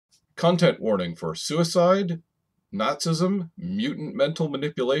Content warning for suicide, Nazism, mutant mental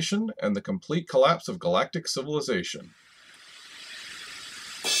manipulation, and the complete collapse of galactic civilization.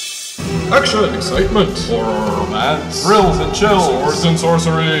 Action, excitement, horror, romance, thrills and chills, swords and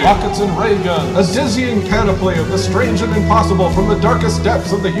sorcery, rockets and ray guns, a dizzying panoply of the strange and impossible from the darkest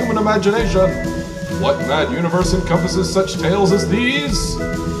depths of the human imagination. What mad universe encompasses such tales as these?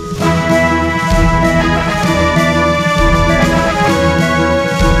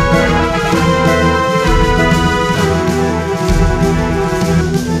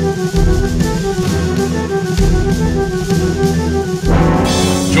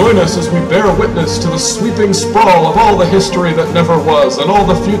 Join us as we bear witness to the sweeping sprawl of all the history that never was and all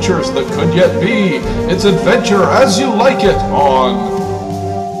the futures that could yet be. It's adventure as you like it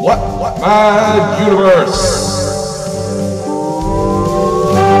on What Mad Universe?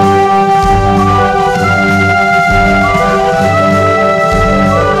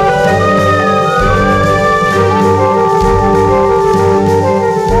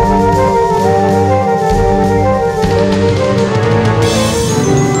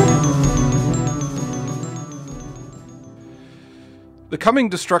 The coming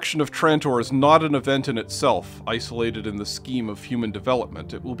destruction of Trantor is not an event in itself, isolated in the scheme of human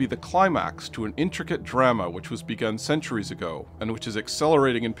development. It will be the climax to an intricate drama which was begun centuries ago, and which is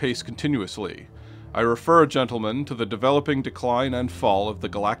accelerating in pace continuously. I refer, gentlemen, to the developing decline and fall of the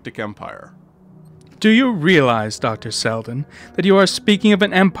Galactic Empire. Do you realize, Dr. Selden, that you are speaking of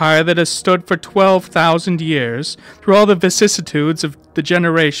an empire that has stood for 12,000 years, through all the vicissitudes of the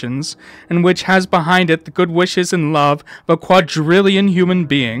generations, and which has behind it the good wishes and love of a quadrillion human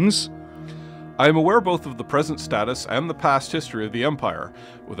beings? I am aware both of the present status and the past history of the empire.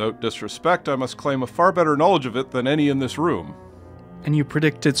 Without disrespect, I must claim a far better knowledge of it than any in this room. And you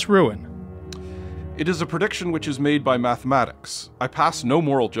predict its ruin? It is a prediction which is made by mathematics. I pass no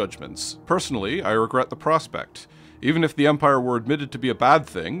moral judgments. Personally, I regret the prospect. Even if the Empire were admitted to be a bad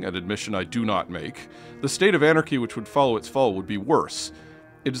thing, an admission I do not make, the state of anarchy which would follow its fall would be worse.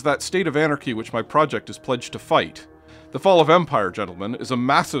 It is that state of anarchy which my project is pledged to fight. The fall of empire, gentlemen, is a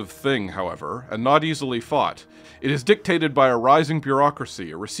massive thing, however, and not easily fought. It is dictated by a rising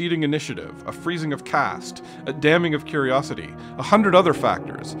bureaucracy, a receding initiative, a freezing of caste, a damming of curiosity, 100 other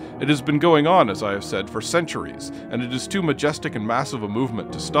factors. It has been going on, as I have said, for centuries, and it is too majestic and massive a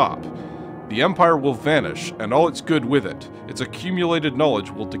movement to stop. The empire will vanish, and all its good with it. Its accumulated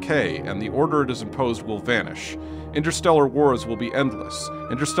knowledge will decay, and the order it has imposed will vanish. Interstellar wars will be endless.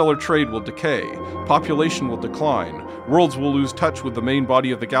 Interstellar trade will decay. Population will decline. Worlds will lose touch with the main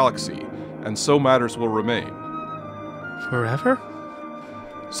body of the galaxy. And so matters will remain. Forever?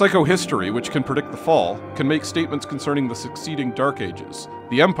 Psychohistory, which can predict the fall, can make statements concerning the succeeding Dark Ages.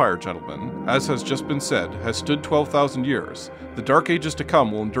 The Empire, gentlemen, as has just been said, has stood 12,000 years. The Dark Ages to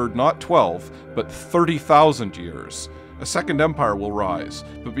come will endure not 12, but 30,000 years. A second empire will rise,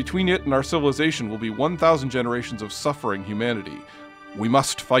 but between it and our civilization will be 1,000 generations of suffering humanity. We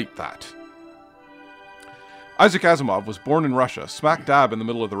must fight that. Isaac Asimov was born in Russia, smack dab in the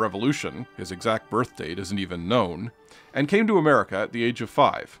middle of the revolution, his exact birth date isn't even known, and came to America at the age of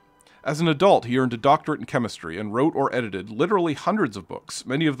 5. As an adult, he earned a doctorate in chemistry and wrote or edited literally hundreds of books,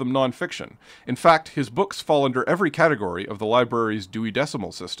 many of them non-fiction. In fact, his books fall under every category of the library's Dewey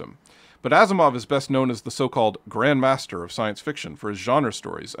Decimal System. But Asimov is best known as the so-called Grand Master of science fiction for his genre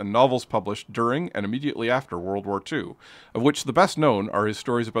stories and novels published during and immediately after World War II, of which the best known are his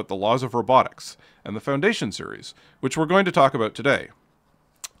stories about the laws of robotics and the Foundation series, which we're going to talk about today.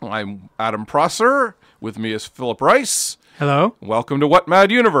 I'm Adam Prosser. With me is Philip Rice. Hello. Welcome to What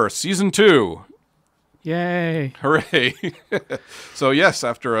Mad Universe, Season 2. Yay. Hooray. So yes,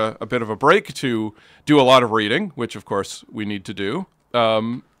 after a bit of a break to do a lot of reading, which of course we need to do,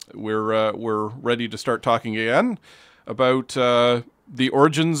 we're ready to start talking again about the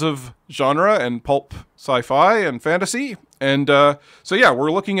origins of genre and pulp sci-fi and fantasy. And so yeah,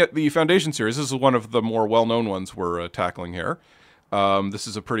 we're looking at the Foundation series. This is one of the more well-known ones we're tackling here. This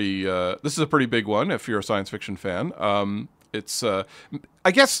is a pretty big one if you're a science fiction fan. It's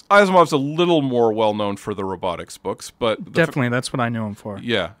I guess Asimov's a little more well known for the robotics books, but definitely that's what I know him for.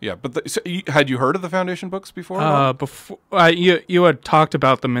 Yeah. But had you heard of the Foundation books before? You had talked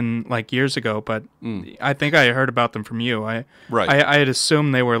about them in like years ago, but I think I heard about them from you. I had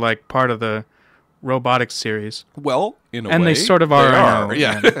assumed they were like part of the robotics series. Well, in a way, and they sort of are. They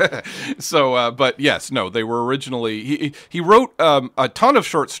are, yeah. So, but yes, no, they were originally. He wrote a ton of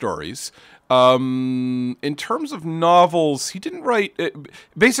short stories. In terms of novels, he didn't write.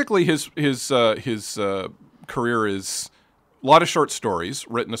 Basically, his career is a lot of short stories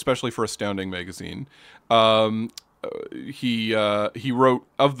written especially for Astounding magazine. he wrote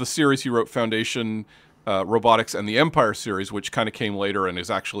of the series. He wrote Foundation, Robotics, and the Empire series, which kind of came later and is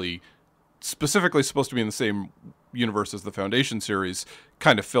actually specifically supposed to be in the same universe as the Foundation series,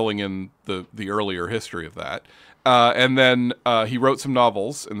 kind of filling in the earlier history of that. And then he wrote some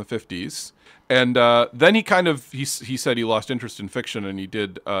novels in the 50s. And then he said he lost interest in fiction, and he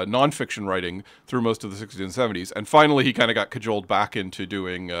did nonfiction writing through most of the 60s and 70s. And finally, he kind of got cajoled back into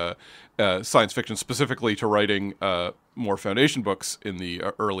doing science fiction, specifically to writing more Foundation books in the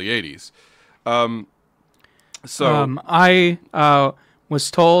early 80s. I was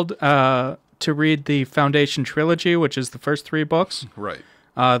told to read the Foundation Trilogy, which is the first 3 books. Right.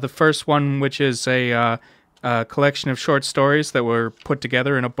 The first one, which is a collection of short stories that were put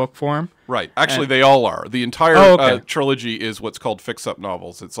together in a book form. Right. Actually, they all are. The entire trilogy is what's called fix-up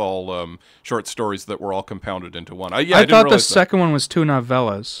novels. It's all short stories that were all compounded into one. I thought the second one was 2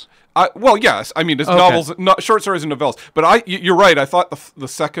 novellas. Well, yes. I mean, it's novels, not short stories and novellas. But you're right. I thought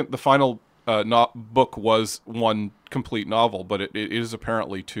the final book was one complete novel, but it is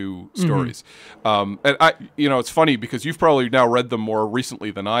apparently 2 stories. And it's funny because you've probably now read them more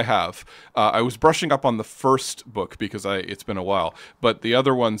recently than I have. I was brushing up on the first book because it's been a while, but the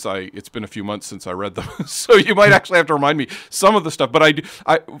other ones it's been a few months since I read them, so you might actually have to remind me some of the stuff. But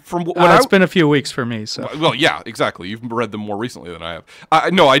it's been a few weeks for me. So well, yeah, exactly. You've read them more recently than I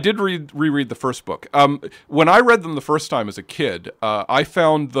have. No, I did reread the first book. When I read them the first time as a kid, I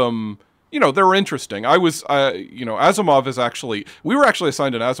found them. They were interesting. I was, Asimov is we were actually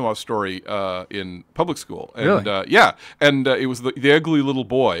assigned an Asimov story in public school. And, really? Yeah. And it was the Ugly Little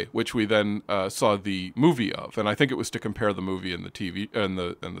Boy, which we then saw the movie of. And I think it was to compare the movie and the TV and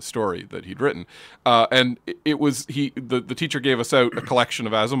the story that he'd written. And it was, the teacher gave us out a collection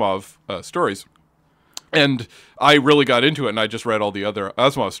of Asimov stories. And I really got into it, and I just read all the other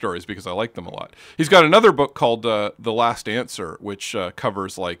Asimov stories because I liked them a lot. He's got another book called The Last Answer, which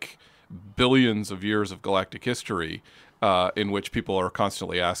covers, billions of years of galactic history, in which people are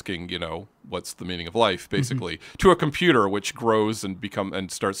constantly asking, what's the meaning of life, basically, to a computer, which grows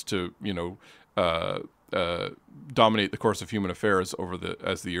and starts to, dominate the course of human affairs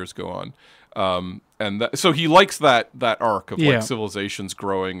as the years go on. So he likes that arc of civilizations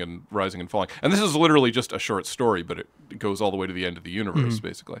growing and rising and falling. And this is literally just a short story, but it goes all the way to the end of the universe,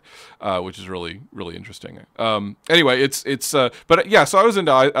 basically, which is really, really interesting. Anyway, but yeah, so I was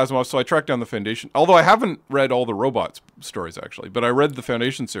into Asimov, so I tracked down the Foundation, although I haven't read all the robots stories, actually, but I read the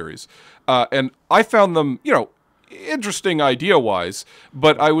Foundation series, and I found them, interesting idea-wise,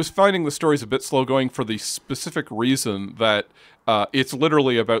 but I was finding the stories a bit slow-going for the specific reason that it's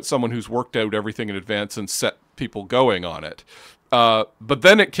literally about someone who's worked out everything in advance and set people going on it. But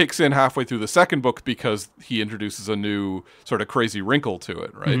then it kicks in halfway through the second book because he introduces a new sort of crazy wrinkle to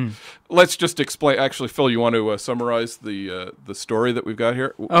it, right? Let's just explain. Actually, Phil, you want to summarize the story that we've got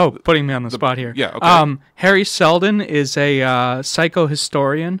here? Oh, putting me on the spot here. Yeah, okay. Harry Seldon is a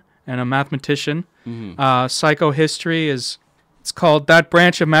psychohistorian and a mathematician. Psychohistory it's called that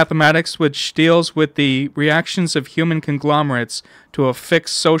branch of mathematics which deals with the reactions of human conglomerates to a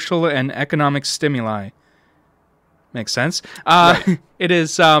fixed social and economic stimuli. Makes sense. Right. It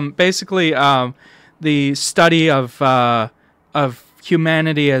is basically the study of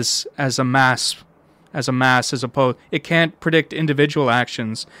humanity as a mass, as opposed. It can't predict individual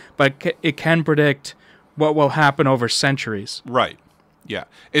actions, but it can predict what will happen over centuries. Right. Yeah,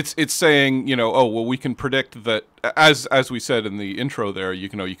 it's saying, we can predict that, as we said in the intro there, you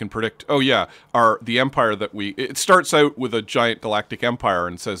can predict, the empire it starts out with a giant galactic empire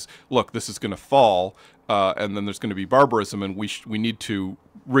and says, look, this is going to fall, and then there's going to be barbarism, and we need to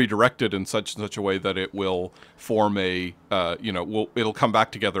redirect it in such a way that it will form it'll come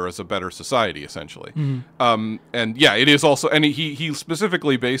back together as a better society, essentially. And yeah, it is also, and he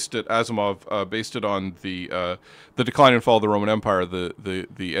specifically Asimov based it on the Decline and Fall of the Roman Empire,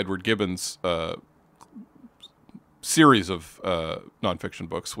 the Edward Gibbon's series of nonfiction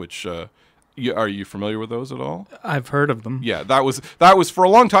books, which are you familiar with those at all? I've heard of them. Yeah, that was for a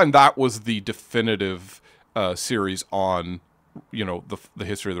long time, that was the definitive series on the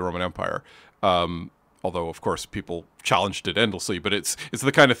history of the Roman Empire. Although, of course, people challenged it endlessly, but it's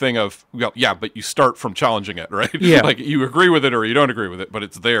the kind of thing of, but you start from challenging it, right? Yeah. Like, you agree with it or you don't agree with it, but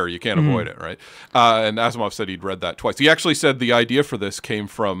it's there. You can't avoid it, right? And Asimov said he'd read that twice. He actually said the idea for this came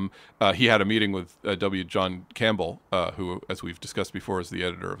from, he had a meeting with W. John Campbell, who, as we've discussed before, is the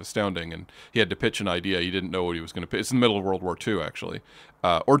editor of Astounding, and he had to pitch an idea. He didn't know what he was going to pitch. It's in the middle of World War II, actually.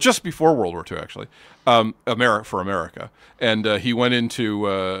 Or just before World War II, actually, for America. And he went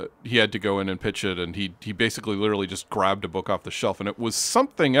into, he had to go in and pitch it, and he basically literally just grabbed a book off the shelf, and it was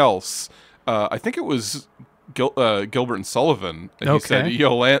something else. I think it was Gilbert and Sullivan, and he Okay. said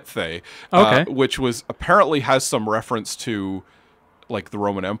Iolanthe, which was apparently has some reference to like the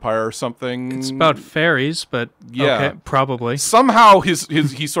Roman Empire or something. It's about fairies, but Yeah. okay, probably. Somehow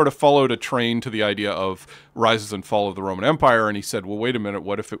he sort of followed a train to the idea of rises and fall of the Roman Empire, and he said, well, wait a minute,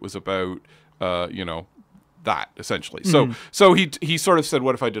 what if it was about that essentially? So he sort of said,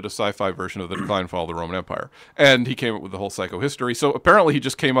 what if I did a sci-fi version of the decline and fall of the Roman Empire? And he came up with the whole psychohistory. So apparently he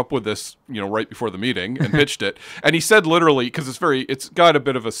just came up with this, right before the meeting and pitched it. And he said literally, because it's got a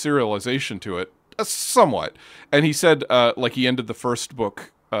bit of a serialization to it, somewhat. And he said like he ended the first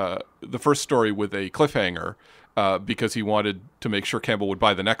book, the first story with a cliffhanger because he wanted to make sure Campbell would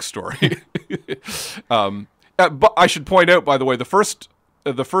buy the next story. But I should point out, by the way, the first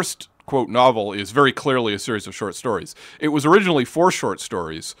quote novel is very clearly a series of short stories. It was originally 4 short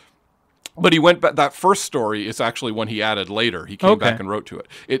stories, but he went back. That first story is actually one he added later. He came back and wrote to it.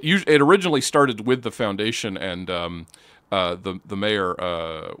 It originally started with the Foundation and the mayor.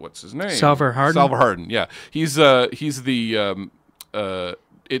 What's his name? Salvor Hardin. Salvor Hardin. Yeah, he's the.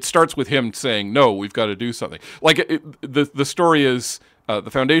 It starts with him saying, "No, we've got to do something." Like the story is.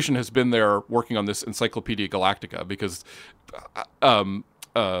 The Foundation has been there working on this Encyclopedia Galactica because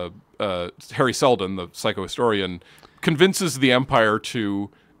Harry Seldon, the psychohistorian, convinces the Empire to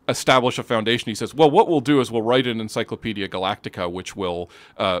establish a foundation. He says, well, what we'll do is we'll write an Encyclopedia Galactica which will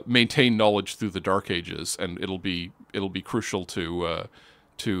maintain knowledge through the Dark Ages, and it'll be crucial to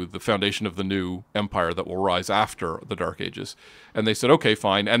the foundation of the new empire that will rise after the Dark Ages. And they said, okay,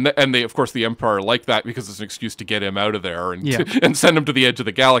 fine. And they, of course, the Empire liked that because it's an excuse to get him out of there and and send him to the edge of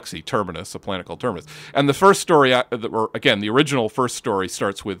the galaxy, Terminus, a planet called Terminus. And the first story, again, the original first story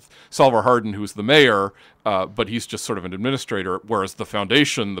starts with Salvor Hardin, who's the mayor, but he's just sort of an administrator, whereas the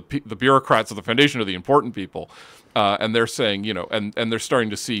Foundation, the bureaucrats of the Foundation are the important people. And they're saying, and they're starting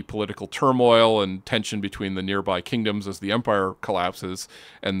to see political turmoil and tension between the nearby kingdoms as the Empire collapses.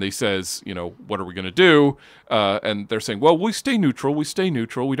 And they says, what are we going to do? And they're saying, well, we stay neutral.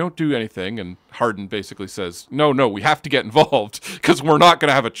 We don't do anything. And Hardin basically says, no, we have to get involved because we're not going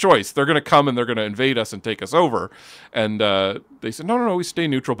to have a choice. They're going to come and they're going to invade us and take us over. And they said, no, we stay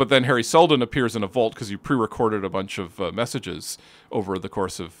neutral. But then Harry Seldon appears in a vault because he pre-recorded a bunch of messages over the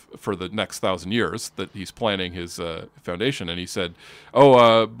course for the next 1,000 years that he's planning his foundation. And he said,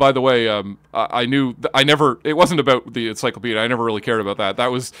 by the way, it wasn't about the encyclopedia. I never really cared about that.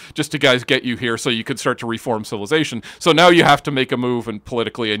 That was just to guys get you here so you could start to reform civilization. So now you have to make a move and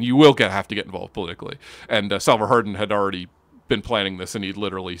politically, and you will have to get involved politically. And Salvor Hardin had already been planning this, and he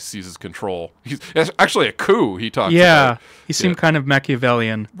literally seizes control. It's actually a coup he talks about. He seemed kind of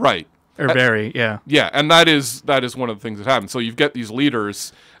Machiavellian. Right. Or very, yeah. Yeah, and that is one of the things that happens. So you get these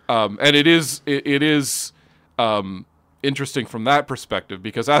leaders, and it is interesting from that perspective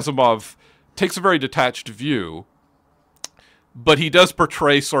because Asimov takes a very detached view, but he does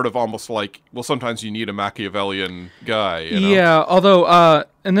portray sort of almost like, well, sometimes you need a Machiavellian guy. Yeah, although,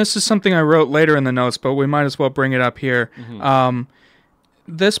 and this is something I wrote later in the notes, but we might as well bring it up here. Mm-hmm.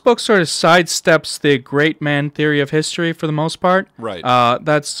 This book sort of sidesteps the great man theory of history for the most part. Right.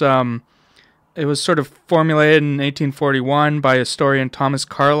 It was sort of formulated in 1841 by historian Thomas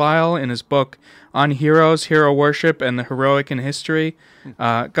Carlyle in his book On Heroes, Hero Worship, and the Heroic in History.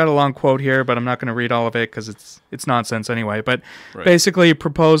 Got a long quote here, but I'm not going to read all of it because it's nonsense anyway. But basically he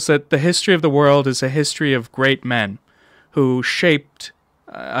proposed that the history of the world is a history of great men who shaped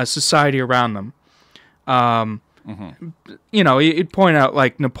a society around them. He'd point out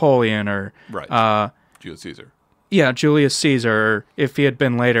like Napoleon or Julius Caesar. Yeah, Julius Caesar, or if he had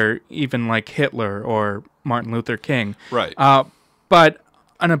been later, even like Hitler or Martin Luther King. Right. But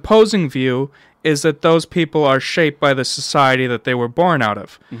an opposing view is that those people are shaped by the society that they were born out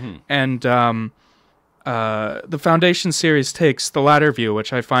of. Mm-hmm. And the Foundation series takes the latter view,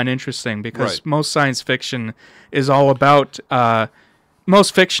 which I find interesting because most science fiction is all about,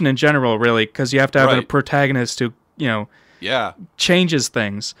 most fiction in general, really, because you have to have a protagonist who, changes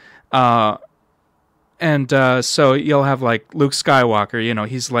things. And so you'll have like Luke Skywalker,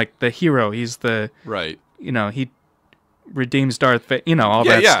 he's like the hero. He's the, he redeems Darth Vader, all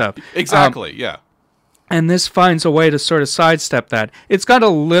that stuff. Exactly, yeah. And this finds a way to sort of sidestep that. It's got a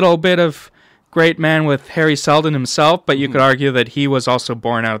little bit of great man with Harry Seldon himself, but you could argue that he was also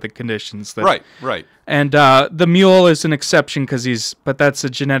born out of the conditions. That, right. And the mule is an exception but that's a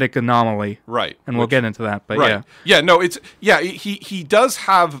genetic anomaly. Right. And we'll get into that, but yeah. Yeah, no, he does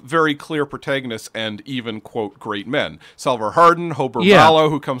have very clear protagonists and even, quote, great men. Salvor Hardin, Hober Mallow,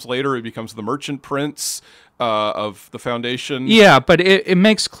 who comes later, he becomes the merchant prince of the Foundation. Yeah, but it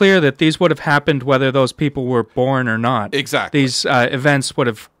makes clear that these would have happened whether those people were born or not. Exactly. These events would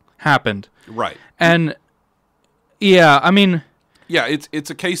have happened. Right. And Yeah, I mean... Yeah, it's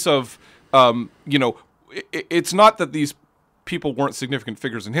a case of, it's not that these people weren't significant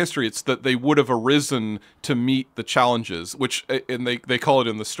figures in history. It's that they would have arisen to meet the challenges, which, and they call it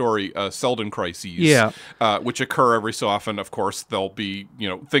in the story, Selden crises, which occur every so often. Of course, there'll be,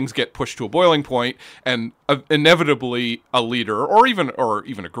 things get pushed to a boiling point, and inevitably a leader, or even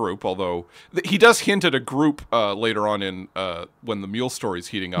a group, although he does hint at a group later on in when the Mule story's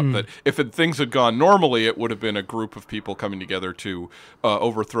heating up, that if things had gone normally, it would have been a group of people coming together to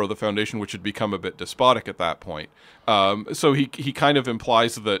overthrow the Foundation, which had become a bit despotic at that point. So he kind of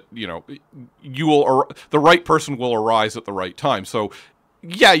implies that, the right person will arise at the right time. So,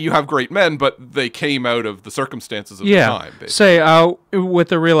 yeah, you have great men, but they came out of the circumstances of the time. Basically. Say,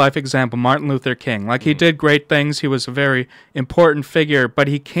 with a real-life example, Martin Luther King. Like, he did great things. He was a very important figure, but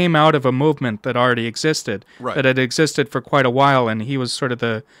he came out of a movement that already existed, that had existed for quite a while, and he was sort of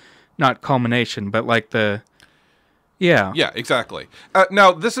the, not culmination, but like the... Yeah. Yeah, exactly.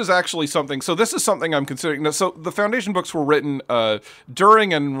 Now, this is actually something... So this is something I'm considering... Now, so the Foundation books were written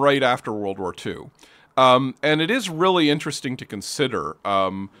during and right after World War II. And it is really interesting to consider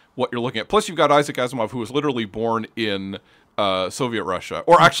what you're looking at. Plus, you've got Isaac Asimov, who was literally born in Soviet Russia.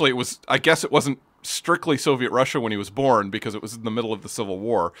 Or actually, I guess it wasn't strictly Soviet Russia when he was born, because it was in the middle of the Civil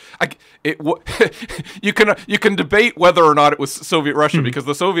War. You can debate whether or not it was Soviet Russia, because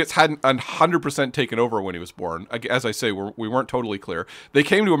the Soviets hadn't 100% taken over when he was born. As I say, we weren't totally clear. They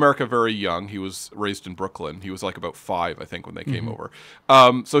came to America very young. He was raised in Brooklyn. He was like about 5, I think, when they came over.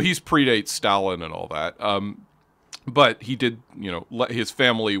 So he's predates Stalin and all that. But he did, his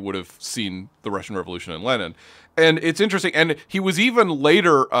family would have seen the Russian Revolution and Lenin. And it's interesting. And he was even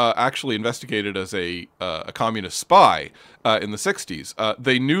later actually investigated as a communist spy in the 60s.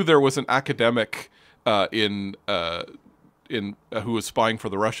 They knew there was an academic who was spying for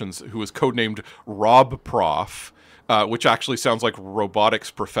the Russians, who was codenamed Rob Prof, which actually sounds like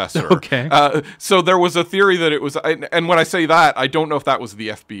robotics professor. Okay. So there was a theory that it was, and when I say that, I don't know if that was the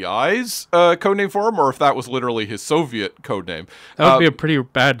FBI's codename for him, or if that was literally his Soviet codename. That would be a pretty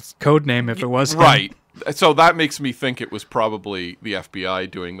bad codename if it was him. Right. So that makes me think it was probably the FBI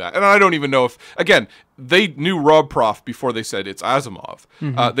doing that. And I don't even know if, again, they knew Rob Prof before they said it's Asimov.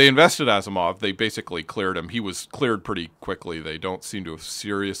 They invested Asimov. They basically cleared him. He was cleared pretty quickly. They don't seem to have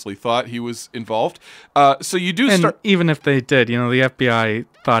seriously thought he was involved. So you do start... even if they did, the FBI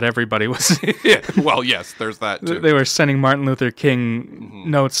thought everybody was... Yeah, well, yes, there's that too. They were sending Martin Luther King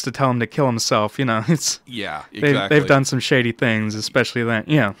notes to tell him to kill himself. It's... Yeah, exactly. They've done some shady things, especially then.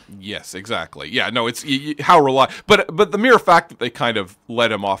 Yeah. Yes, exactly. Yeah, no, it's how reliable... But the mere fact that they kind of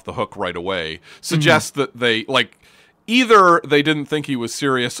let him off the hook right away suggests that they, either they didn't think he was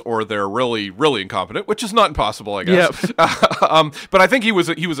serious, or they're really, really incompetent, which is not impossible, I guess. Yep. But I think he was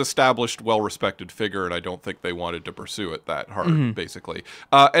established, well-respected figure, and I don't think they wanted to pursue it that hard, basically.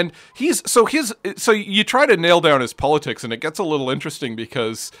 And so you try to nail down his politics, and it gets a little interesting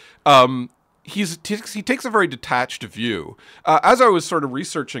because he takes a very detached view. As I was sort of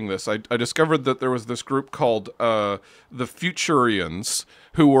researching this, I discovered that there was this group called the Futurians,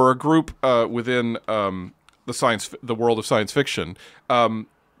 who were a group within the world of science fiction.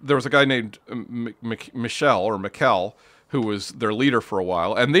 There was a guy named Michel, who was their leader for a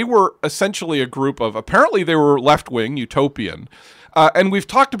while, and they were essentially a group of, apparently they were left-wing, utopian. And we've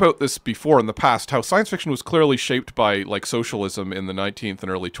talked about this before in the past, how science fiction was clearly shaped by socialism in the 19th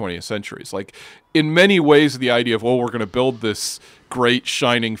and early 20th centuries. In many ways, the idea of, we're going to build this great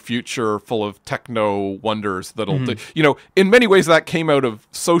shining future full of techno wonders that'll, in many ways that came out of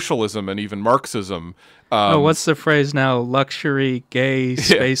socialism and even Marxism. What's the phrase now? Luxury, gay,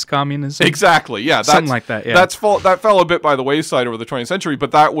 space communism? Exactly, yeah. Something like that, yeah. That fell a bit by the wayside over the 20th century,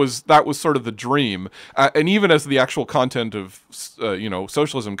 but that was sort of the dream. And even as the actual content of,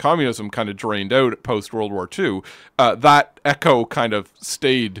 socialism, communism kind of drained out post-World War II, that echo kind of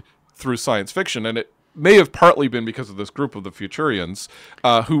stayed through science fiction, and it may have partly been because of this group of the Futurians,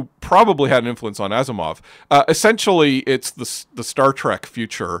 who probably had an influence on Asimov. Essentially, it's the Star Trek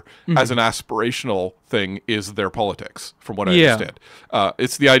future as an aspirational thing is their politics, from what I understand.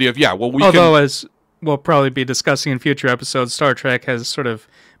 It's the idea of, as we'll probably be discussing in future episodes, Star Trek has sort of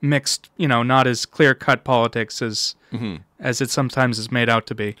mixed, not as clear-cut politics as it sometimes is made out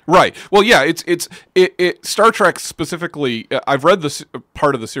to be. Right. Well, yeah, it's Star Trek specifically, I've read this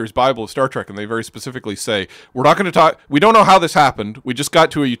part of the series Bible of Star Trek, and they very specifically say, we're not going to talk, we don't know how this happened, we just got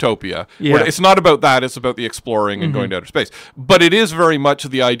to a utopia. Yeah. It's not about that, it's about the exploring and going to outer space. But it is very much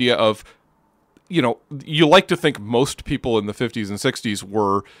the idea of, you like to think most people in the 50s and 60s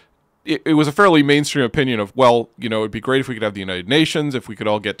were it was a fairly mainstream opinion of, well, it'd be great if we could have the United Nations, if we could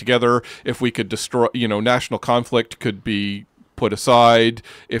all get together, if we could destroy, national conflict could be put aside,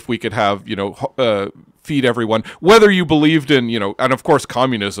 if we could have, feed everyone, whether you believed in, and of course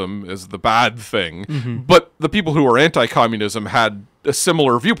communism is the bad thing, but the people who were anti-communism had a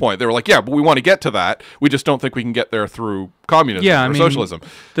similar viewpoint. They were like, yeah, but we want to get to that. We just don't think we can get there through communism or socialism.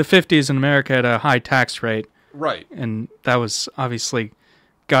 The 50s in America had a high tax rate. Right. And that was obviously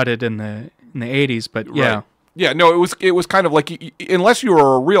gutted in the 80s, but yeah. Right. Yeah, no, it was kind of like, unless you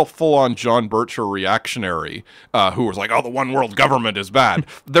were a real full-on John Bircher reactionary who was like, oh, the one-world government is bad,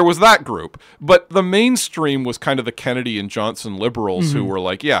 there was that group. But the mainstream was kind of the Kennedy and Johnson liberals who were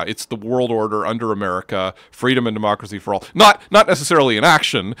like, yeah, it's the world order under America, freedom and democracy for all. Not necessarily in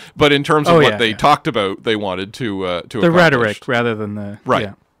action, but in terms of what they talked about, they wanted to accomplish. The rhetoric rather than the... Right.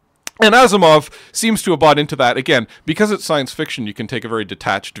 Yeah. And Asimov seems to have bought into that. Again, because it's science fiction, you can take a very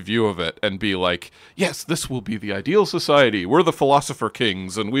detached view of it and be like, yes, this will be the ideal society. We're the philosopher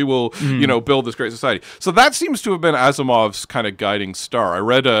kings, and we will, build this great society. So that seems to have been Asimov's kind of guiding star. I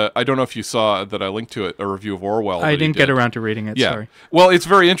read, I don't know if you saw that I linked to it, a review of Orwell. I didn't get around to reading it, sorry. Well, it's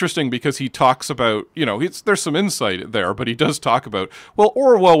very interesting because he talks about, there's some insight there, but he does talk about, well,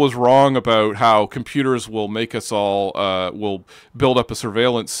 Orwell was wrong about how computers will make us all, will build up a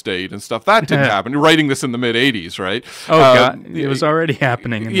surveillance state and stuff. That didn't happen. You're writing this in the mid-'80s, right? Oh, God. It was already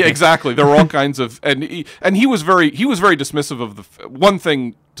happening. Yeah, exactly. There were all kinds of... And he was very dismissive of the... One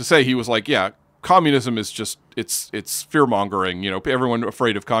thing to say, he was like, yeah, communism is just... It's fear-mongering, everyone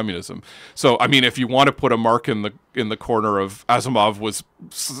afraid of communism. So, I mean, if you want to put a mark in the corner of Asimov was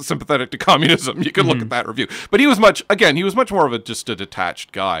sympathetic to communism, you could look at that review. But he was much more of just a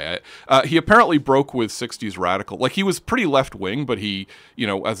detached guy. He apparently broke with 60s radical. Like, he was pretty left-wing, but he,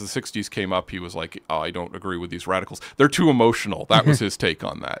 as the 60s came up, he was like, oh, I don't agree with these radicals. They're too emotional. That was his take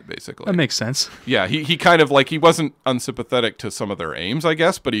on that, basically. That makes sense. Yeah, he kind of, like, he wasn't unsympathetic to some of their aims, I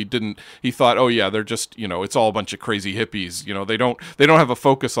guess, but he thought, oh, yeah, they're just, it's all a bunch of crazy hippies. They don't have a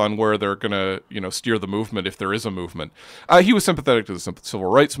focus on where they're gonna steer the movement if there is a movement. He was sympathetic to the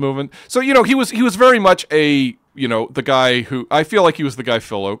civil rights movement. So he was very much a the guy who I feel like he was the guy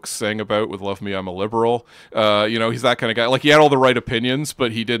Phil Oakes sang about with "Love Me, I'm a Liberal." He's that kind of guy. Like, he had all the right opinions,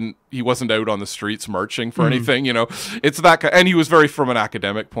 but he wasn't out on the streets marching for anything. It's that kind, and he was very from an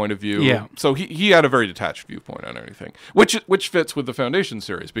academic point of view. Yeah. So he had a very detached viewpoint on everything, which fits with the Foundation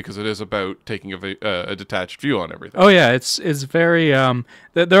series because it is about taking a detached view on everything. Oh yeah, it's very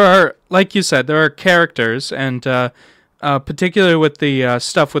there are, like you said, there are characters, and particularly with the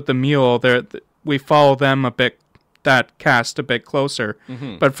stuff with the mule, we follow them a bit, that cast a bit closer.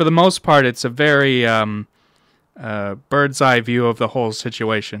 But for the most part, it's a very bird's eye view of the whole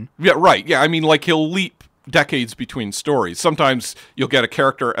situation. Yeah, right. Yeah, I mean, like, he'll leap decades between stories. Sometimes you'll get a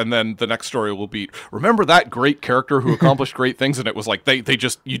character and then the next story will be, remember that great character who accomplished great things? And it was like,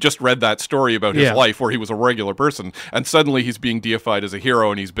 you just read that story about his life where he was a regular person and suddenly he's being deified as a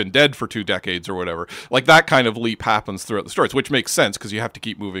hero and he's been dead for 2 decades or whatever. Like, that kind of leap happens throughout the stories, which makes sense because you have to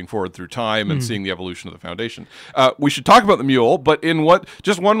keep moving forward through time and seeing the evolution of the Foundation. We should talk about the mule, but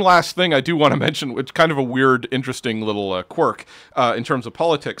just one last thing I do want to mention, which kind of a weird, interesting little quirk in terms of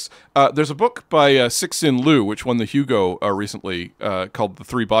politics. There's a book by Cixin Liu, which won the Hugo recently, called The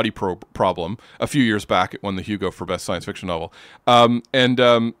Three Body Problem. A few years back, it won the Hugo for Best Science Fiction Novel.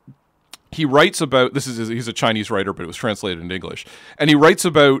 He writes about, he's a Chinese writer, but it was translated into English. And he writes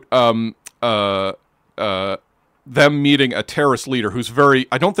about them meeting a terrorist leader who's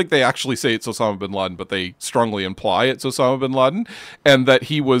I don't think they actually say it's Osama bin Laden, but they strongly imply it's Osama bin Laden, and that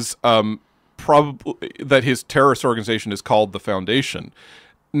he was probably, that his terrorist organization is called the Foundation.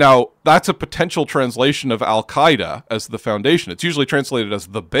 Now, that's a potential translation of Al-Qaeda as the Foundation. It's usually translated as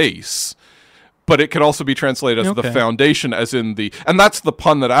the base, but it could also be translated as the Foundation, as in and that's the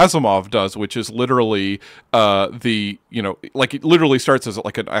pun that Asimov does, which is literally like, it literally starts as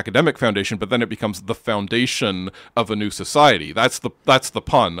like an academic foundation, but then it becomes the foundation of a new society. That's the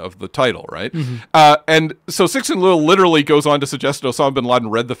pun of the title, right? And so Cixin Liu literally goes on to suggest that Osama bin Laden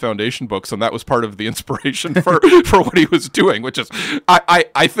read the Foundation books, and that was part of the inspiration for what he was doing, which is,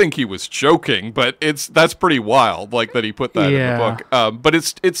 I think he was joking, but that's pretty wild, like, that he put that in the book. But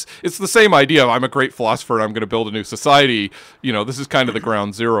it's the same idea of, I'm a great philosopher and I'm going to build a new society. This is kind of the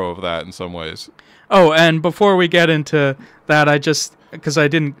ground zero of that in some ways. Oh, and before we get into that, because I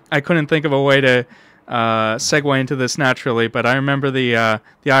couldn't think of a way to segue into this naturally, but I remember the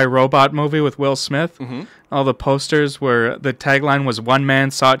iRobot movie with Will Smith. All the posters where the tagline was "One man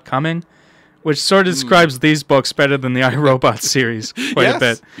saw it coming," which sort of describes these books better than the iRobot series quite a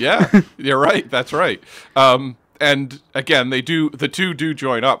bit. Yeah, you're right. That's right. and again, the two do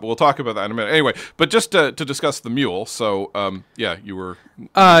join up. We'll talk about that in a minute. Anyway, but just to discuss the mule. So, yeah, you were.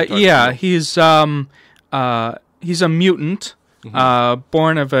 Yeah, he's a mutant,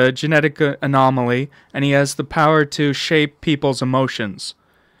 born of a genetic anomaly, and he has the power to shape people's emotions,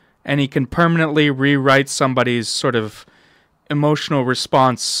 and he can permanently rewrite somebody's sort of emotional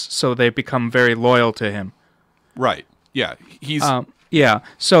response so they become very loyal to him. Right. Yeah. He's. Yeah,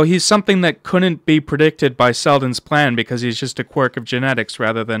 so he's something that couldn't be predicted by Selden's plan because he's just a quirk of genetics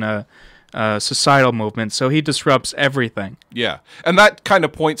rather than a societal movement. So he disrupts everything. Yeah, and that kind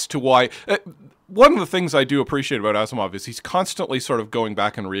of points to why. One of the things I do appreciate about Asimov is he's constantly sort of going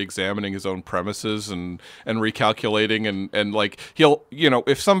back and re-examining his own premises and recalculating and like he'll,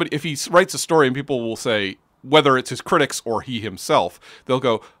 if he writes a story and people will say, whether it's his critics or he himself, they'll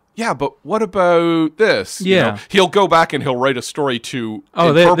go, yeah, but what about this? Yeah. He'll go back and he'll write a story to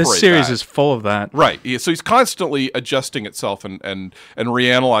incorporate this series that. is full of that. Right. Yeah, so he's constantly adjusting itself and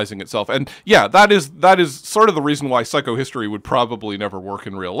reanalyzing itself. And yeah, that is sort of the reason why psychohistory would probably never work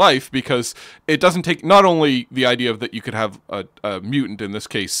in real life, because it doesn't take not only the idea of that you could have a mutant, in this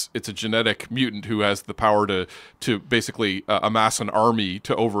case it's a genetic mutant who has the power to basically amass an army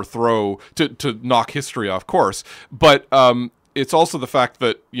to overthrow, to knock history off course, but it's also the fact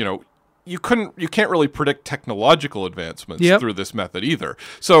that, you can't really predict technological advancements through this method either.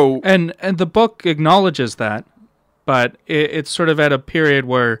 So and the book acknowledges that, but it's sort of at a period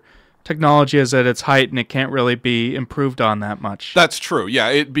where technology is at its height and it can't really be improved on that much. That's true.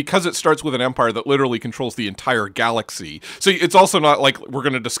 Yeah, because it starts with an empire that literally controls the entire galaxy. So it's also not like we're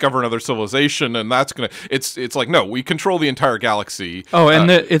going to discover another civilization and that's going to. It's like, no, we control the entire galaxy. Oh,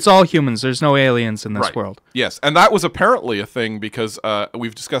 and it's all humans. There's no aliens in this world. Yes, and that was apparently a thing because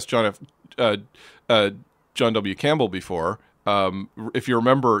we've discussed John W. Campbell before. If you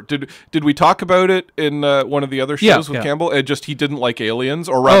remember, did we talk about it in one of the other shows with Campbell? He didn't like aliens,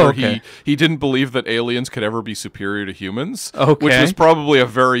 or rather, he didn't believe that aliens could ever be superior to humans, which was probably a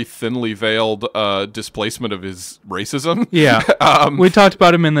very thinly veiled displacement of his racism. Yeah, we talked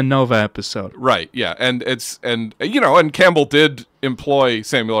about him in the Nova episode. Right. Yeah, and Campbell did employ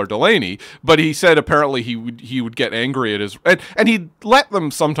Samuel R. Delaney, but he said apparently he would get angry at his and he'd let them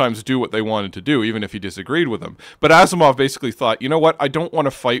sometimes do what they wanted to do, even if he disagreed with them. But Asimov basically thought, you know what, I don't want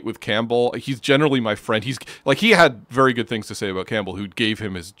to fight with Campbell. He's generally my friend. He had very good things to say about Campbell, who gave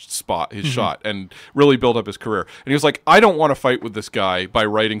him his shot, and really built up his career. And he was like, I don't want to fight with this guy by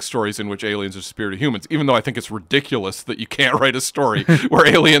writing stories in which aliens are superior to humans, even though I think it's ridiculous that you can't write a story where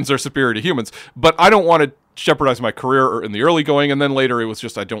aliens are superior to humans. But I don't want to jeopardize my career in the early going, and then later it was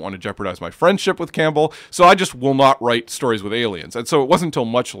just I don't want to jeopardize my friendship with Campbell, so I just will not write stories with aliens. And so it wasn't until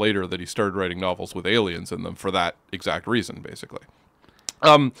much later that he started writing novels with aliens in them for that exact reason, basically.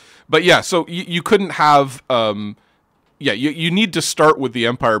 But yeah, so you couldn't have you need to start with the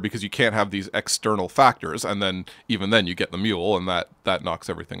Empire because you can't have these external factors, and then even then you get the mule, and that knocks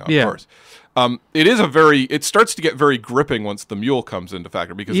everything off course. It starts to get very gripping once the mule comes into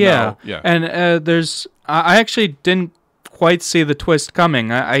factor, because and I actually didn't quite see the twist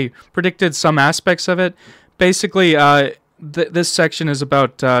coming. I predicted some aspects of it. Basically, this section is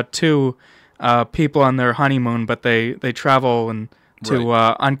about two people on their honeymoon, but they travel and to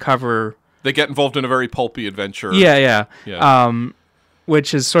uncover. They get involved in a very pulpy adventure. Yeah.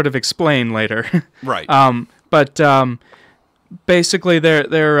 Which is sort of explained later. Right. Basically,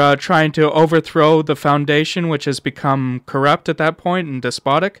 they're trying to overthrow the Foundation, which has become corrupt at that point and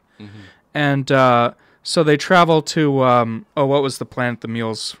despotic. Mm-hmm. And so they travel to what was the planet the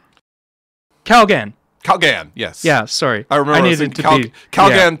mules? Calgan. Calgan, yes. Yeah, sorry. I remember.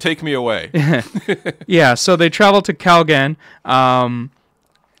 Calgan, take me away. Yeah, so they travel to Calgan, and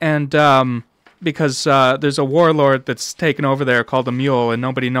because there's a warlord that's taken over there called the Mule, and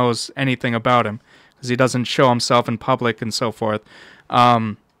nobody knows anything about him because he doesn't show himself in public and so forth.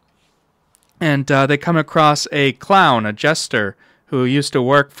 And they come across a clown, a jester, who used to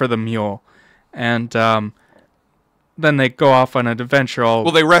work for the Mule, and then they go off on an adventure.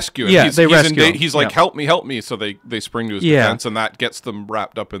 They rescue him. Yeah, they rescue him. He's like, help me. So they spring to his defense, and that gets them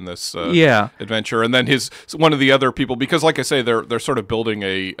wrapped up in this adventure. And then one of the other people, because like I say, they're sort of building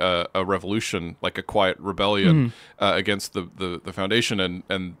a revolution, like a quiet rebellion against the Foundation,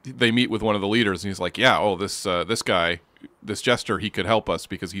 and they meet with one of the leaders, and he's like, this guy, this jester, he could help us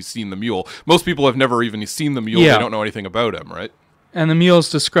because he's seen the Mule. Most people have never even seen the Mule. They don't know anything about him, right? And the Mule's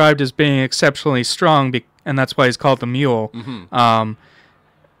described as being exceptionally strong, and that's why he's called the Mule. Mm-hmm.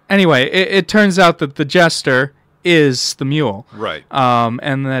 Anyway, it turns out that the jester is the Mule. Right.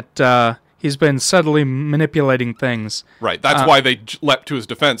 And that he's been subtly manipulating things. Right. That's why they leapt to his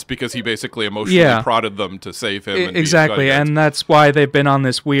defense, because he basically emotionally prodded them to save him. And exactly, and that's why they've been on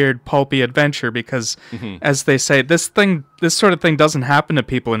this weird pulpy adventure, because, as they say, this sort of thing doesn't happen to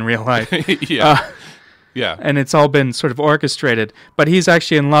people in real life. Yeah. And it's all been sort of orchestrated. But he's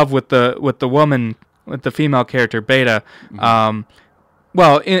actually in love with the woman, with the female character, Beta.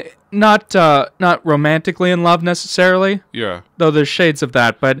 Not romantically in love necessarily. Yeah. Though there's shades of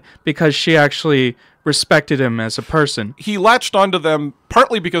that, but because she actually respected him as a person. He latched onto them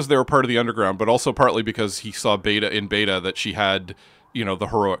partly because they were part of the underground, but also partly because he saw Beta that she had, the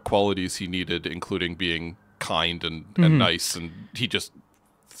heroic qualities he needed, including being kind and nice, and he just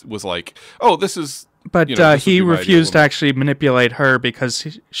was like, oh, this is... But he refused to actually manipulate her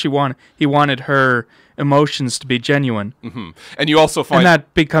because he wanted her emotions to be genuine. And you also find... And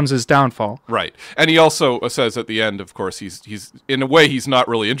that becomes his downfall. Right. And he also says at the end, of course, he's in a way, he's not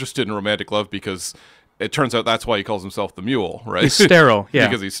really interested in romantic love, because it turns out that's why he calls himself the Mule, right? He's sterile, yeah.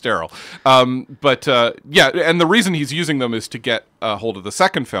 Because he's sterile. And the reason he's using them is to get a hold of the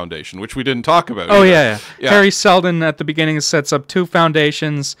second foundation, which we didn't talk about. Oh, yeah. Harry Seldon at the beginning sets up 2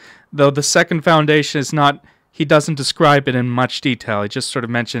 foundations, though the second foundation is not... He doesn't describe it in much detail. He just sort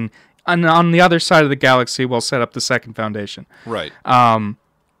of mentioned, on the other side of the galaxy, we'll set up the second foundation. Right. And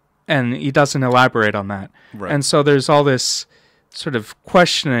he doesn't elaborate on that. Right. And so there's all this sort of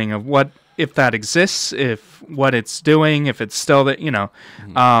questioning of what... if that exists, if what it's doing, if it's still that,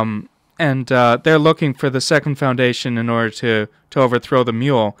 and they're looking for the second foundation in order to overthrow the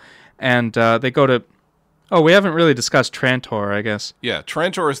Mule, and they go to... Oh, we haven't really discussed Trantor, I guess. Yeah,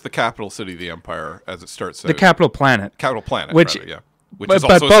 Trantor is the capital city of the Empire, as it starts out. The capital planet. Capital planet, which, rather, yeah. Which is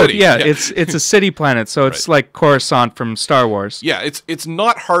also a city. Yeah, it's a city planet, so it's like Coruscant from Star Wars. Yeah, it's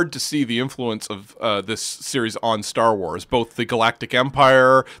not hard to see the influence of this series on Star Wars, both the Galactic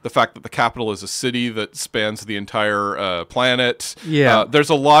Empire, the fact that the capital is a city that spans the entire planet. Yeah. There's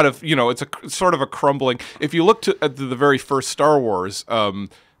a lot of, it's sort of a crumbling... If you look at the very first Star Wars...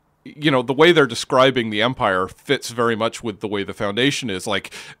 the way they're describing the Empire fits very much with the way the Foundation is.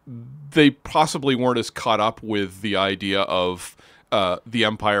 Like, they possibly weren't as caught up with the idea of the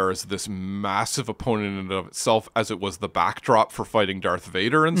Empire as this massive opponent in and of itself as it was the backdrop for fighting Darth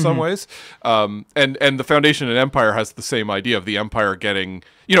Vader in some ways. And the Foundation and Empire has the same idea of the Empire getting...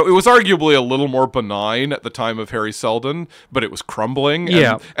 it was arguably a little more benign at the time of Harry Seldon, but it was crumbling.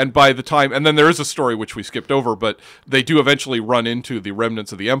 And by the time... And then there is a story which we skipped over, but they do eventually run into the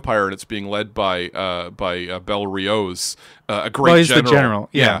remnants of the Empire, and it's being led by Bel Rios, a great general. The general,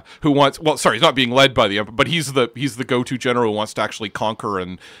 yeah. Who wants... Well, sorry, he's not being led by the Empire, but he's the go-to general who wants to actually conquer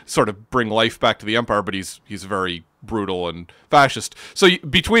and sort of bring life back to the Empire, but he's very brutal and fascist. So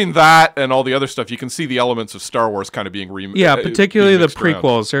between that and all the other stuff, you can see the elements of Star Wars kind of being particularly the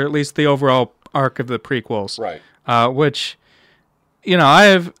prequels, around. Or at least the overall arc of the prequels. Right. Which,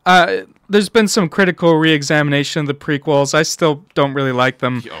 there's been some critical re-examination of the prequels. I still don't really like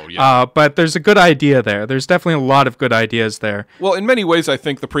them. Oh, yeah. But there's a good idea there. There's definitely a lot of good ideas there. Well, in many ways, I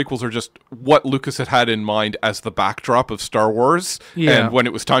think the prequels are just what Lucas had in mind as the backdrop of Star Wars. Yeah. And when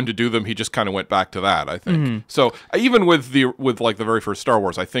it was time to do them, he just kind of went back to that, I think. So even with the very first Star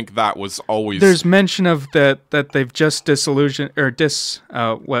Wars, I think that was always... There's mention of that they've just disillusioned, or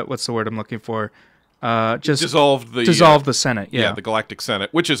what's the word I'm looking for? Just dissolved the Senate. Yeah, the Galactic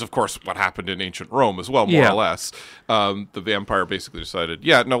Senate, which is of course what happened in ancient Rome as well, more or less. The Empire basically decided,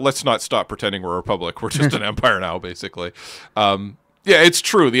 let's not stop pretending we're a republic. We're just an empire now, basically. It's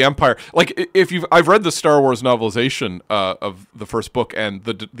true. The Empire, like I've read the Star Wars novelization of the first book, and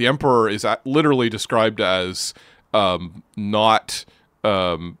the Emperor is literally described as not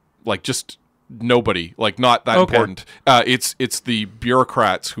like just nobody, like not that important. It's the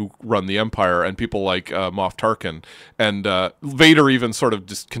bureaucrats who run the Empire, and people like Moff Tarkin, and Vader even sort of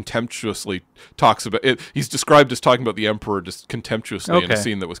just contemptuously talks about it. He's described as talking about the Emperor just contemptuously in a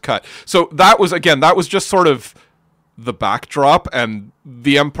scene that was cut. So that was just sort of the backdrop, and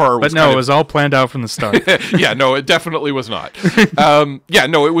the Empire was... But no, it was all planned out from the start. Yeah, no, it definitely was not.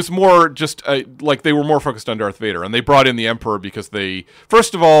 It was more just like they were more focused on Darth Vader, and they brought in the Emperor because they,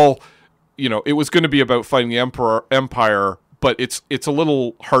 first of all, it was going to be about fighting the Empire, but it's a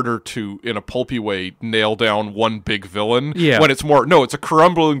little harder to, in a pulpy way, nail down one big villain. Yeah. When it's more, it's a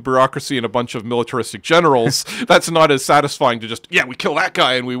crumbling bureaucracy and a bunch of militaristic generals. That's not as satisfying to just, we kill that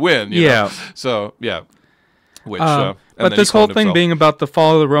guy and we win. You know? So, yeah. Which, but this whole thing being about the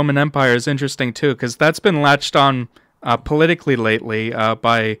fall of the Roman Empire is interesting too, because that's been latched on politically lately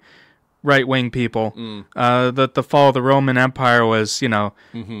by right-wing people. That the fall of the Roman Empire was,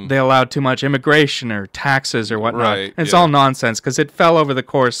 they allowed too much immigration or taxes or whatnot. Right, And it's all nonsense because it fell over the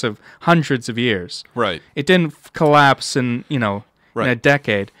course of hundreds of years. Right. It didn't collapse in, in a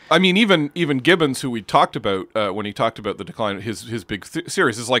decade. I mean, even Gibbons, who we talked about when he talked about the decline, his big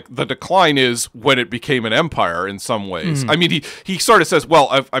series is like the decline is when it became an empire in some ways. I mean, he sort of says, well,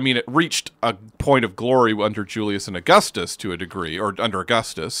 it reached a point of glory under Julius and Augustus to a degree, or under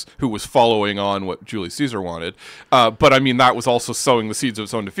Augustus, who was following on what Julius Caesar wanted. But I mean, that was also sowing the seeds of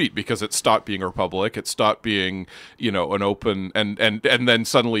its own defeat because it stopped being a republic, it stopped being an open, and then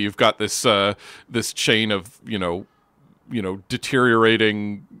suddenly you've got this this chain of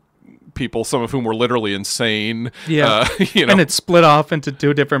deteriorating people, some of whom were literally insane. Yeah. And it split off into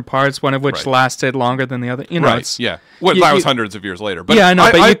two different parts, one of which lasted longer than the other. Right. Yeah. Well, that was hundreds of years later. But yeah, I know,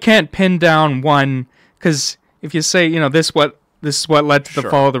 but you can't pin down one, because if you say, this is what led to the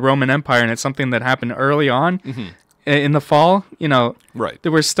fall of the Roman Empire, and it's something that happened early on in the fall,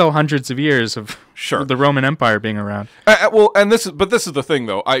 there were still hundreds of years of the Roman Empire being around. This is the thing,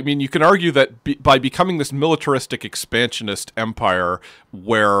 though. I mean, you can argue that by becoming this militaristic expansionist empire,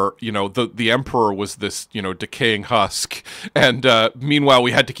 where the emperor was this decaying husk, and meanwhile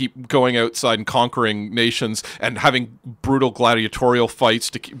we had to keep going outside and conquering nations and having brutal gladiatorial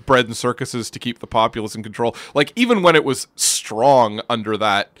fights to keep bread and circuses to keep the populace in control. Like, even when it was strong under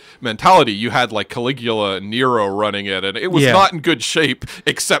that mentality, you had like Caligula and Nero running it, and it was not in good shape,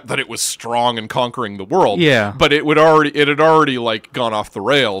 except that it was strong and conquering the world. Yeah. But it had already like gone off the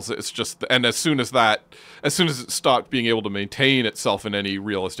rails. It's just, and as soon as it stopped being able to maintain itself in any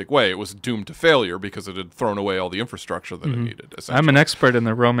realistic way, it was doomed to failure because it had thrown away all the infrastructure that it needed. I'm an expert in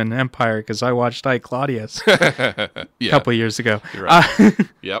the Roman Empire because I watched I, Claudius a couple years ago. You're right.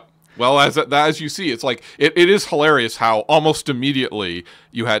 Yep. Well, as you see, it's like it is hilarious how almost immediately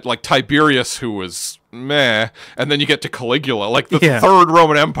you had like Tiberius, who was meh, and then you get to Caligula, like the third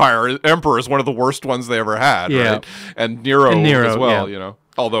Roman emperor is one of the worst ones they ever had, right? And Nero as well,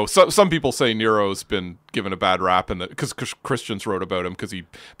 Although some people say Nero's been given a bad rap because Christians wrote about him because he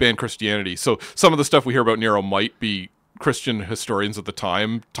banned Christianity. So some of the stuff we hear about Nero might be Christian historians at the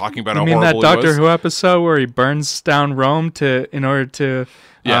time talking about how horrible he was. That Doctor Who episode where he burns down Rome in order to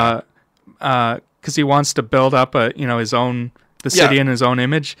because he wants to build up the city in his own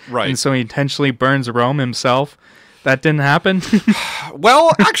image, right? And so he intentionally burns Rome himself. That didn't happen.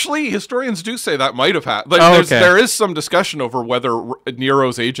 Well, actually, historians do say that might have happened. Like, there is some discussion over whether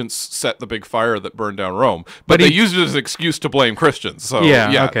Nero's agents set the big fire that burned down Rome, but they used it as an excuse to blame Christians. So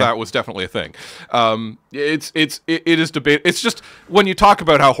that was definitely a thing. It is debate. It's just when you talk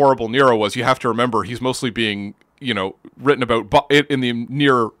about how horrible Nero was, you have to remember he's mostly being written about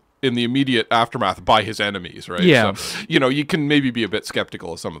in the immediate aftermath by his enemies, right? Yeah. So, you can maybe be a bit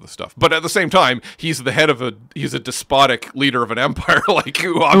skeptical of some of the stuff. But at the same time, he's the head of he's a despotic leader of an empire, like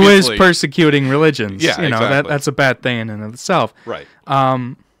who is persecuting religions. Yeah, exactly. That's a bad thing in and of itself. Right.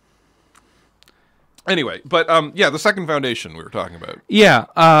 Anyway, but the second foundation we were talking about. Yeah.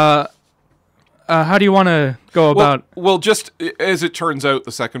 How do you want to go about... Well, just as it turns out,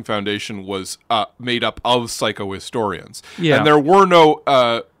 the second foundation was made up of psychohistorians. Yeah. And there were no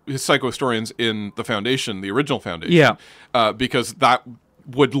psychohistorians in the foundation, the original foundation. Yeah. Because that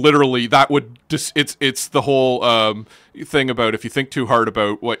would it's the whole thing about if you think too hard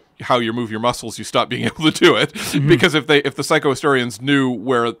about how you move your muscles, you stop being able to do it. Because if the psychohistorians knew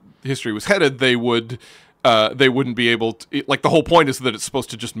where history was headed, they wouldn't be able to, like, the whole point is that it's supposed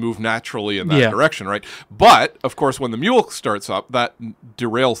to just move naturally in that direction, right? But of course, when the mule starts up, that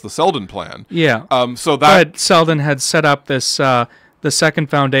derails the Selden plan. Yeah. But Selden had set up this the second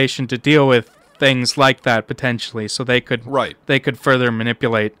foundation to deal with things like that potentially, so they could further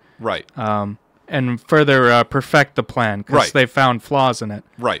manipulate and further perfect the plan because they found flaws in it.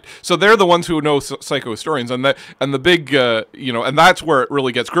 Right. So they're the ones who know psychohistorians, and the big and that's where it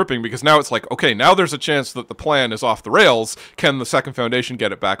really gets gripping, because now it's like, okay, now there's a chance that the plan is off the rails. Can the second foundation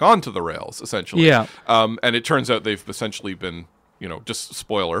get it back onto the rails? Essentially. Yeah. And it turns out they've essentially been, just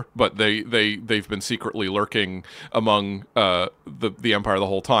spoiler, but they've been secretly lurking among the Empire the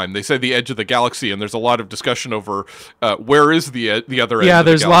whole time. They say the edge of the galaxy, and there's a lot of discussion over where is the other end of the galaxy. Yeah,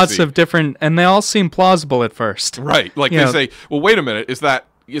 there's lots of different, and they all seem plausible at first. Right, like they say, well, wait a minute, is that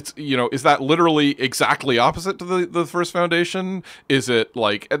literally exactly opposite to the first foundation? Is it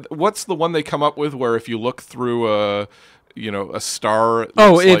like, what's the one they come up with where if you look through a star?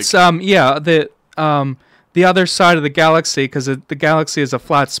 The other side of the galaxy, because the galaxy is a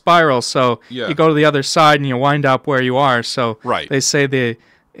flat spiral, so you go to the other side and you wind up where you are. So they say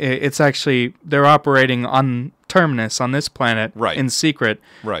it's actually they're operating on terminus on this planet Right. in secret.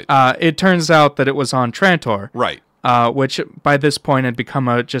 Right. It turns out that it was on Trantor, Right. which by this point had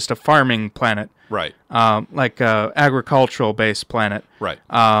become just a farming planet. Right. Like a agricultural-based planet. Right.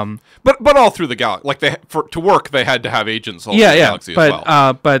 But all through the galaxy, like to work, they had to have agents all through the galaxy as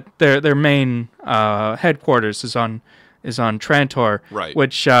well. But their main headquarters is on Trantor, Right.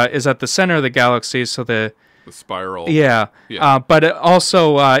 which is at the center of the galaxy. So the spiral. Yeah. But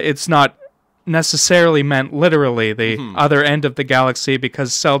it's not necessarily meant literally the other end of the galaxy,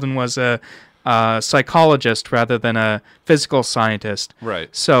 because Selden was a psychologist rather than a physical scientist. Right.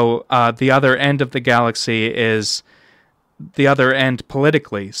 So the other end of the galaxy is the other end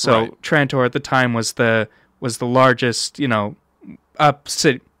politically. So Right. Trantor at the time was the largest,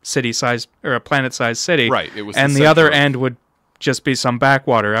 city-sized or a planet-sized city. Right. It was, and the other end would just be some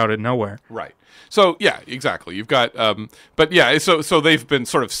backwater out of nowhere. Right. So yeah, exactly. You've got, but yeah, so they've been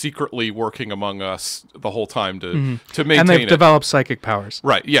sort of secretly working among us the whole time to maintain And they've it. developed psychic powers.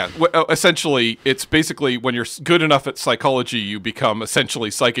 Right. Yeah. Essentially, it's basically when you're good enough at psychology, you become essentially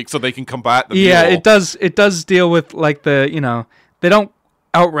psychic, so they can combat the Yeah, mule. it does deal with like they don't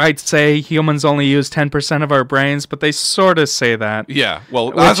outright say humans only use 10% of our brains, but they sort of say that. Yeah.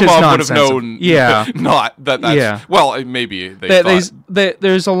 Well, Which is Asimov would have nonsensical. known. Yeah. Not that. That's, Yeah. Well, maybe they thought.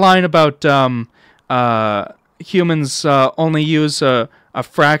 There's a line about humans only use a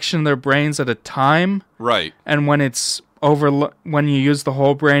fraction of their brains at a time, Right. and when it's when you use the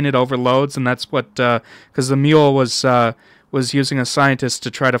whole brain, it overloads, and that's what because the mule was using a scientist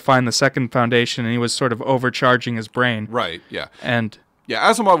to try to find the second foundation, and he was sort of overcharging his brain. Right. Yeah. And yeah,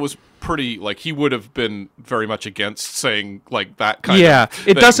 Asimov was pretty, like, he would have been very much against saying, like, that kind of yeah, it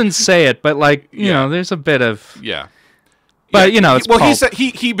thing. doesn't say it, but, like, you know, there's a bit of... Yeah. But, it's well, pulp.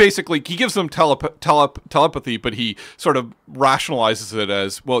 he basically, he gives them telepathy, but he sort of rationalizes it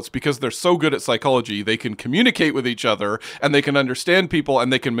as, well, it's because they're so good at psychology, they can communicate with each other, and they can understand people,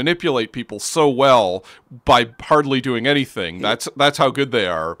 and they can manipulate people so well by hardly doing anything. That's how good they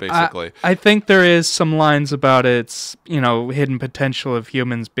are, basically. I think there is some lines about its, hidden potential of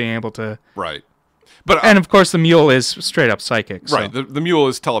humans being able to... Right. But and of course, the mule is straight up psychic. So. Right, the mule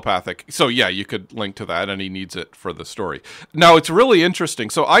is telepathic, so yeah, you could link to that, and he needs it for the story. Now, it's really interesting.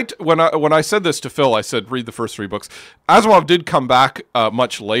 So when I said this to Phil, I said read the first 3 books. Asimov did come back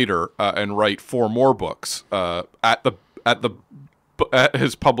much later and write 4 more books at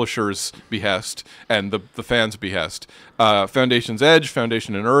his publisher's behest and the fans' behest. Foundation's Edge,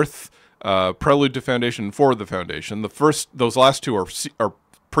 Foundation and Earth, Prelude to Foundation, and For the Foundation. Those last 2 are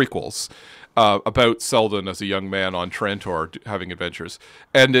prequels. About Selden as a young man on Trantor having adventures,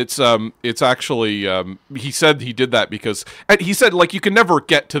 and it's actually he said he did that because, and he said, like, you can never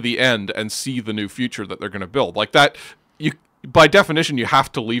get to the end and see the new future that they're going to build like that. You, by definition, you have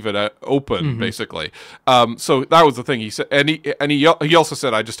to leave it open, basically. So that was the thing he said, and he also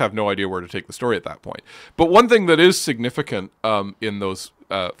said, I just have no idea where to take the story at that point. But one thing that is significant in those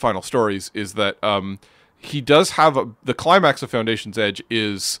final stories is that he does have the climax of Foundation's Edge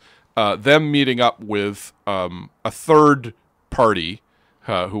is. Them meeting up with a third party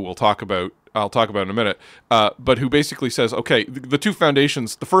who I'll talk about in a minute, but who basically says, okay, the 2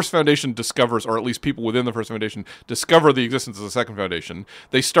 foundations, the first foundation discovers, or at least people within the first foundation discover the existence of the second foundation.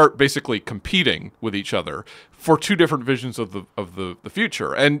 They start basically competing with each other for 2 different visions of the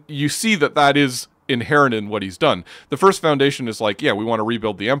future, and you see that is inherent in what he's done. The first foundation is like, yeah, we want to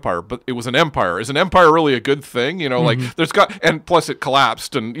rebuild the empire, but it was an empire. Is an empire really a good thing? Like and plus it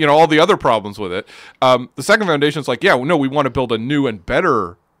collapsed and, all the other problems with it. The second foundation is like, yeah, no, we want to build a new and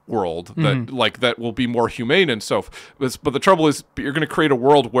better world that will be more humane and so. But the trouble is, you're going to create a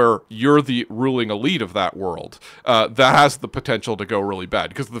world where you're the ruling elite of that world. That has the potential to go really bad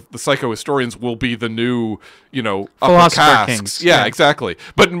because the psychohistorians will be the new, upper castes. Kings. Yeah, exactly.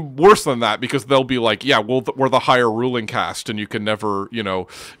 But worse than that, because they'll be like, yeah, we're the higher ruling caste, and you can never,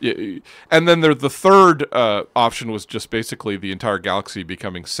 And then the third option was just basically the entire galaxy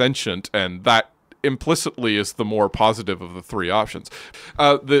becoming sentient, and that implicitly is the more positive of the 3 options.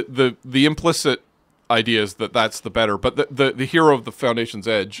 The implicit idea is that that's the better, but the hero of the Foundation's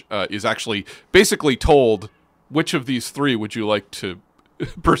Edge is actually basically told, which of these 3 would you like to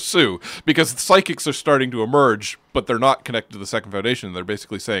pursue? Because the psychics are starting to emerge, but they're not connected to the second foundation. They're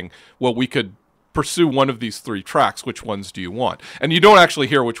basically saying, well, we could pursue one of these 3 tracks. Which ones do you want? And you don't actually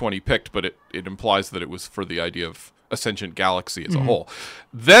hear which one he picked, but it implies that it was for the idea of a sentient galaxy as a whole.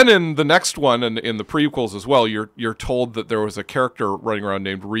 Then in the next one, and in the prequels as well, you're told that there was a character running around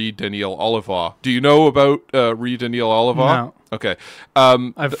named Reed Daniel Olivaw. Do you know about Reed Daniel Olivaw? Okay.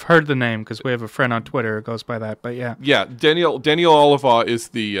 I've heard the name because we have a friend on Twitter who goes by that, but yeah. Yeah, Daniel Olivaw is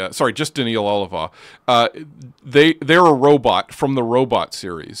the... just Daniel Olivaw. They're a robot from the Robot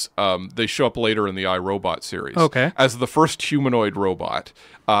series. They show up later in the iRobot series. Okay. As the first humanoid robot.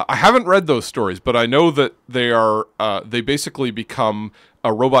 I haven't read those stories, but I know that they basically become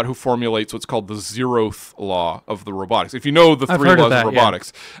a robot who formulates what's called the zeroth law of the robotics. If you know the three laws of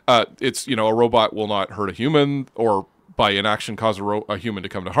robotics, it's, a robot will not hurt a human or by inaction cause a human to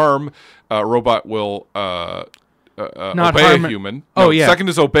come to harm. A robot will obey a human. Second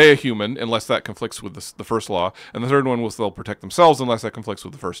is obey a human unless that conflicts with the first law. And the third one was they'll protect themselves unless that conflicts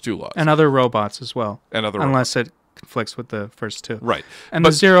with the first two laws. And other robots as well. Unless it conflicts with the first two. Right. And the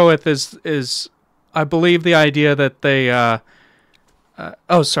zeroth is I believe the idea that they...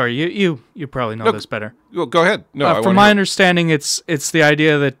 sorry, you probably know this better. Well, go ahead. No, from my understanding, it's the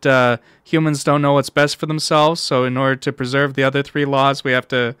idea that humans don't know what's best for themselves. So in order to preserve the other three laws, we have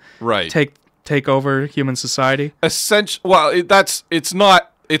to take over human society. It's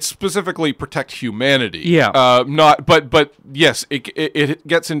specifically protect humanity. Yeah. But yes, it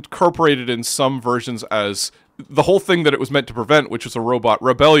gets incorporated in some versions as the whole thing that it was meant to prevent, which was a robot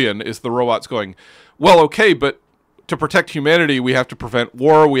rebellion, is the robots going, well, okay, but to protect humanity, we have to prevent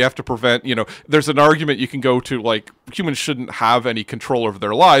war. We have to prevent, there's an argument you can go to, like, humans shouldn't have any control over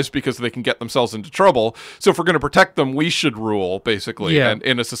their lives because they can get themselves into trouble. So if we're going to protect them, we should rule, basically, and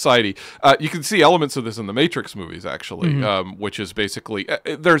in a society. You can see elements of this in the Matrix movies, actually, which is basically,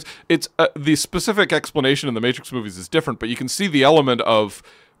 the specific explanation in the Matrix movies is different, but you can see the element of,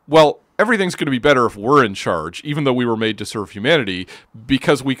 well, everything's going to be better if we're in charge, even though we were made to serve humanity,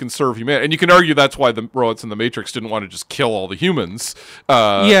 because we can serve humanity. And you can argue that's why the robots in the Matrix didn't want to just kill all the humans.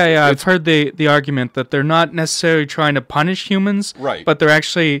 I've heard the argument that they're not necessarily trying to punish humans, right? But they're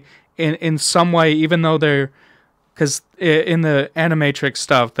actually, in some way, even though they're... Because in the Animatrix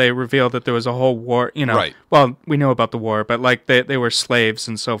stuff, they revealed that there was a whole war, Right. Well, we know about the war, but like they were slaves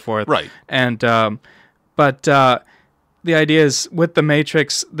and so forth. Right. And, the idea is, with the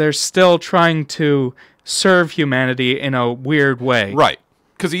Matrix, they're still trying to serve humanity in a weird way. Right.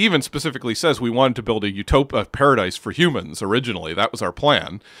 Because he even specifically says we wanted to build a paradise for humans originally. That was our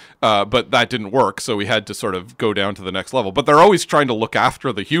plan. But that didn't work, so we had to sort of go down to the next level. But they're always trying to look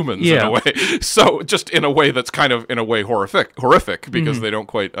after the humans in a way. So just in a way that's kind of, in a way, horrific because they don't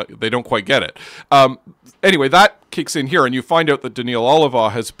quite get it. Anyway, that kicks in here, and you find out that Daniel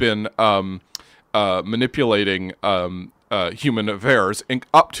Olivaw has been... manipulating human affairs,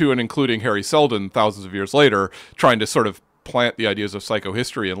 up to and including Harry Seldon thousands of years later, trying to sort of plant the ideas of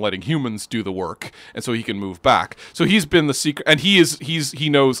psychohistory and letting humans do the work, and so he can move back. So he's been the secret, and he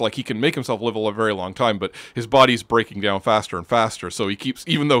knows, like, he can make himself live a very long time, but his body's breaking down faster and faster, so he keeps,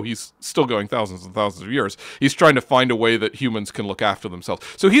 even though he's still going thousands and thousands of years, he's trying to find a way that humans can look after themselves.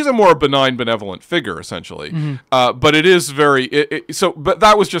 So he's a more benign, benevolent figure, essentially. But it is but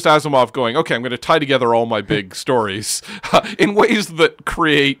that was just Asimov going, okay, I'm going to tie together all my big stories in ways that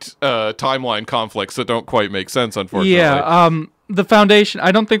create timeline conflicts that don't quite make sense, unfortunately. Yeah. The Foundation,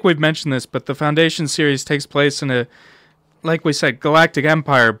 I don't think we've mentioned this, but the Foundation series takes place in a, like we said, galactic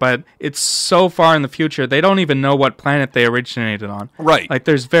empire, but it's so far in the future, they don't even know what planet they originated on. Right. Like,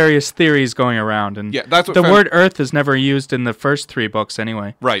 there's various theories going around, and that's what the word Earth is never used in the first three books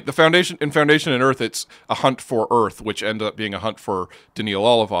anyway. Right. The Foundation and Earth, it's a hunt for Earth, which ended up being a hunt for Daniel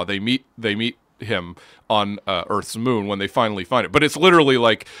Olivaw. They meet him on Earth's moon when they finally find it. But it's literally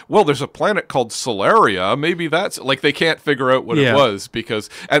like, well, there's a planet called Solaria. Maybe that's... Like, they can't figure out what it was because...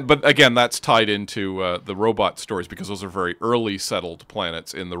 But again, that's tied into the robot stories because those are very early settled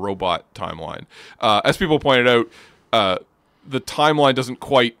planets in the robot timeline. As people pointed out, the timeline doesn't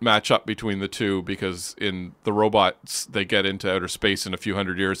quite match up between the two because in the robots, they get into outer space in a few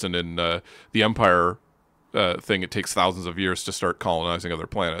hundred years, and in the Empire... thing, it takes thousands of years to start colonizing other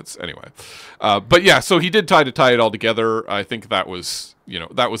planets. Anyway, but yeah, so he did tie it all together. I think that was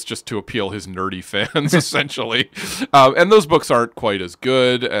just to appeal his nerdy fans essentially. And those books aren't quite as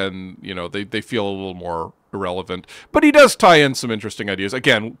good, and they feel a little more irrelevant. But he does tie in some interesting ideas.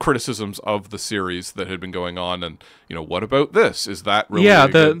 Again, criticisms of the series that had been going on, and what about this? Is that really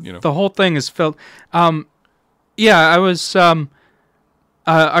the whole thing is filled. I was.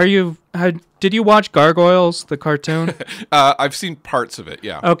 Did you watch Gargoyles, the cartoon? I've seen parts of it,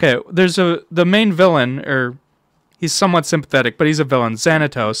 yeah. Okay, there's the main villain, or he's somewhat sympathetic, but he's a villain,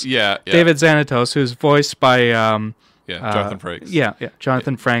 Xanatos. Yeah. David Xanatos, who's voiced by... Jonathan Frakes. Yeah,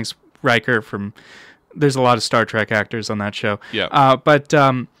 Jonathan Frakes, Riker from... There's a lot of Star Trek actors on that show. Yeah. But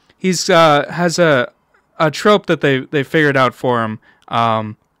he's has a trope that they figured out for him,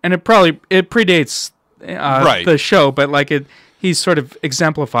 and it predates the show, but like he sort of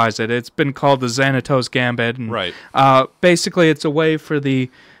exemplifies it. It's been called the Xanatos Gambit. And, Right. Basically, it's a way for the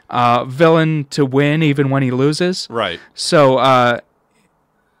villain to win even when he loses. Right. So,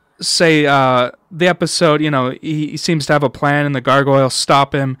 say the episode, he seems to have a plan and the gargoyles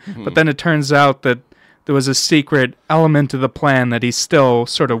stop him, but then it turns out that there was a secret element to the plan that he still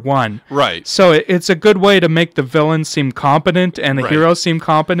sort of won. Right. So it's a good way to make the villain seem competent and the Right. hero seem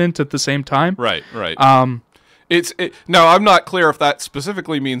competent at the same time. Right. Now, I'm not clear if that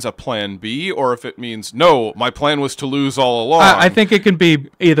specifically means a plan B or if it means, no, my plan was to lose all along. I think it can be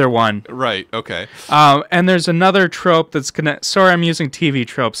either one. Right, okay. And there's another trope that's sorry, I'm using TV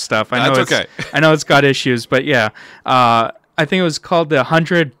trope stuff. I know That's okay. I know it's got issues, but yeah. I think it was called the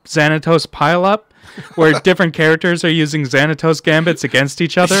 100 Xanatos Pileup, where different characters are using Xanatos Gambits against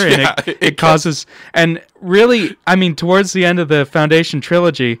each other, and it causes... And really, I mean, towards the end of the Foundation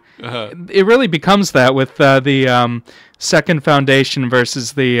Trilogy, it really becomes that with the Second Foundation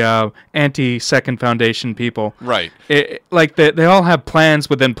versus the anti-Second Foundation people. Right. Like, they all have plans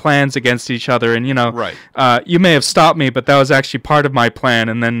within plans against each other, and, Right. You may have stopped me, but that was actually part of my plan,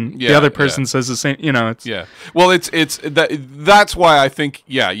 and then the other person says the same, it's... Yeah. Well, that's why I think,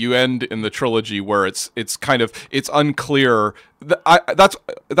 you end in the trilogy where it's unclear.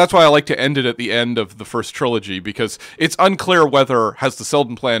 That's why I like to end it at the end of the first trilogy, because it's unclear whether has the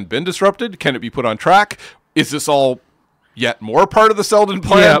Selden plan been disrupted? Can it be put on track? Is this all yet more part of the Selden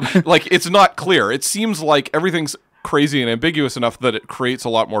plan? Yeah. Like, it's not clear. It seems like everything's crazy and ambiguous enough that it creates a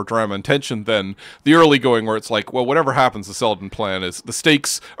lot more drama and tension than the early going, where it's like, well, whatever happens, the Selden plan is, the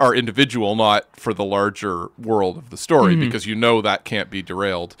stakes are individual, not for the larger world of the story, because that can't be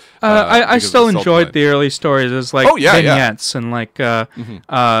derailed. I still enjoyed the early stories as like vignettes and like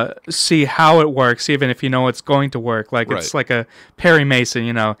see how it works, even if you know it's going to work. Like it's like a Perry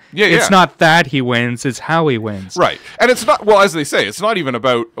Mason, It's not that he wins, it's how he wins. Right. And it's not, well, as they say, it's not even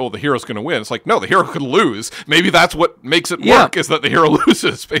about, the hero's going to win. It's like, no, the hero could lose. Maybe that's what makes it work, is that the hero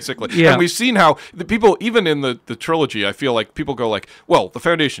loses, basically. Yeah. And we've seen how the people, even in the trilogy, I feel like people go like, well, the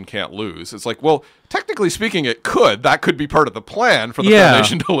Foundation can't lose. It's like, well, technically speaking, it could. That could be part of the plan for the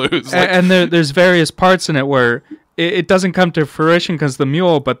Foundation to lose. Like, and there's various parts in it where it doesn't come to fruition because the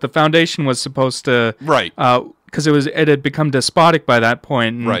mule, but the Foundation was supposed to... Right. Because it had become despotic by that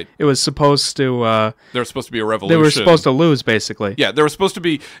point. And it was supposed to... there was supposed to be a revolution. They were supposed to lose, basically. Yeah, there was supposed to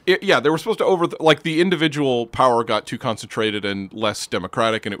be... they were supposed to like, the individual power got too concentrated and less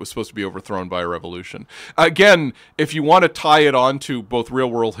democratic, and it was supposed to be overthrown by a revolution. Again, if you want to tie it on to both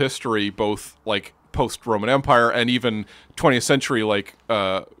real-world history, both, like, post-Roman Empire, and even 20th century, like...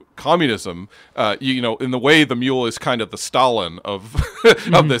 communism, in the way the mule is kind of the Stalin of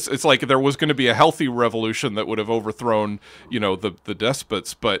of this. It's like there was going to be a healthy revolution that would have overthrown, the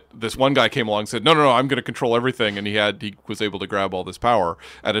despots, but this one guy came along and said, no, I'm going to control everything, and he was able to grab all this power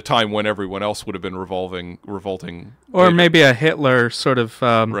at a time when everyone else would have been revolting. Or later. Maybe a Hitler sort of,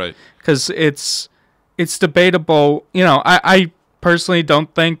 right? Because it's debatable. I personally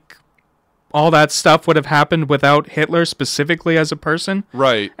don't think all that stuff would have happened without Hitler specifically as a person.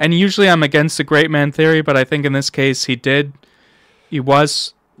 Right. And usually I'm against the great man theory, but I think in this case the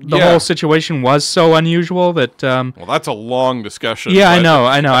whole situation was so unusual that... well, that's a long discussion. Yeah, I know.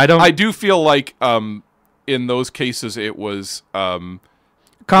 I do feel like in those cases it was...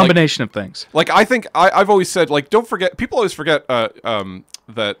 combination of things. Like, I think I've always said, like, don't forget, people always forget that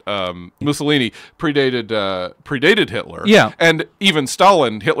Mussolini predated Hitler. Yeah. And even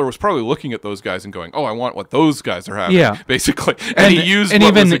Stalin, Hitler was probably looking at those guys and going, oh, I want what those guys are having, basically. And he used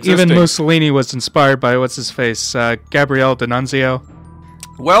what was existing. Even Mussolini was inspired by, what's-his-face, Gabriele D'Annunzio.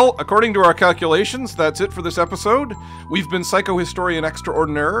 Well, according to our calculations, that's it for this episode. We've been Psychohistorian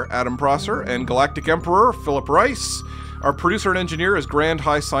Extraordinaire Adam Prosser and Galactic Emperor Philip Rice. Our producer and engineer is Grand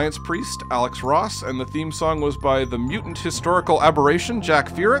High Science Priest Alex Ross, and the theme song was by the Mutant Historical Aberration Jack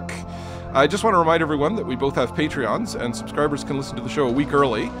Feerick. I just want to remind everyone that we both have Patreons, and subscribers can listen to the show a week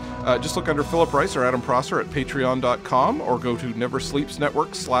early. Just look under Philip Rice or Adam Prosser at patreon.com, or go to Never Sleeps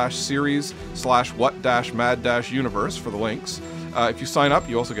Network /series/what-mad-universe for the links. If you sign up,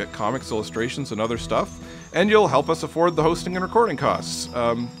 you also get comics, illustrations, and other stuff, and you'll help us afford the hosting and recording costs.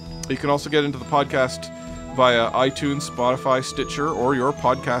 You can also get into the podcast via iTunes, Spotify, Stitcher, or your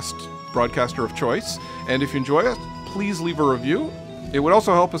podcast broadcaster of choice. And if you enjoy it, please leave a review. It would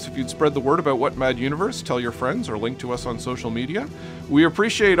also help us if you'd spread the word about What Mad Universe, tell your friends, or link to us on social media. We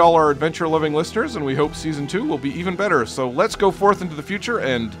appreciate all our adventure-loving listeners, and we hope Season 2 will be even better. So let's go forth into the future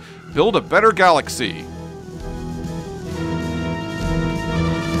and build a better galaxy.